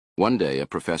One day, a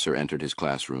professor entered his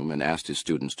classroom and asked his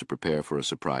students to prepare for a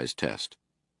surprise test.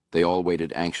 They all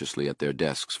waited anxiously at their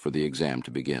desks for the exam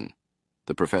to begin.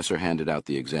 The professor handed out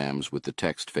the exams with the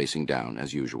text facing down,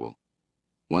 as usual.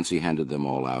 Once he handed them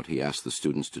all out, he asked the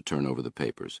students to turn over the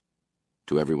papers.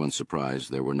 To everyone's surprise,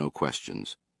 there were no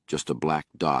questions, just a black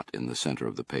dot in the center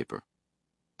of the paper.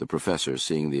 The professor,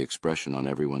 seeing the expression on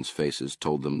everyone's faces,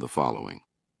 told them the following: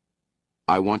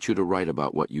 "I want you to write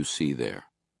about what you see there."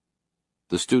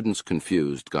 The students,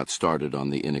 confused, got started on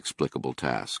the inexplicable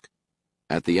task.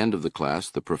 At the end of the class,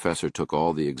 the professor took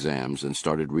all the exams and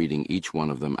started reading each one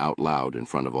of them out loud in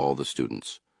front of all the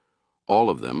students. All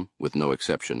of them, with no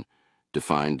exception,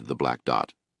 defined the black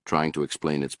dot, trying to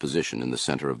explain its position in the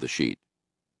center of the sheet.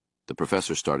 The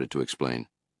professor started to explain.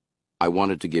 "I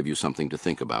wanted to give you something to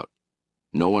think about.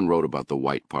 No one wrote about the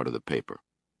white part of the paper.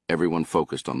 Everyone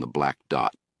focused on the black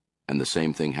dot, and the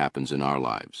same thing happens in our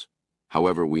lives.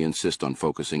 However, we insist on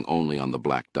focusing only on the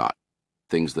black dot,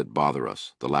 things that bother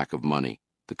us, the lack of money,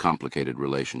 the complicated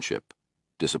relationship,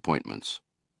 disappointments.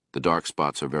 The dark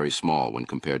spots are very small when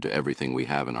compared to everything we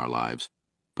have in our lives,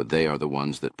 but they are the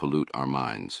ones that pollute our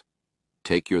minds.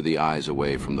 Take the eyes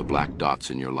away from the black dots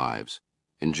in your lives.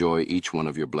 Enjoy each one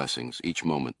of your blessings, each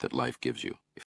moment that life gives you."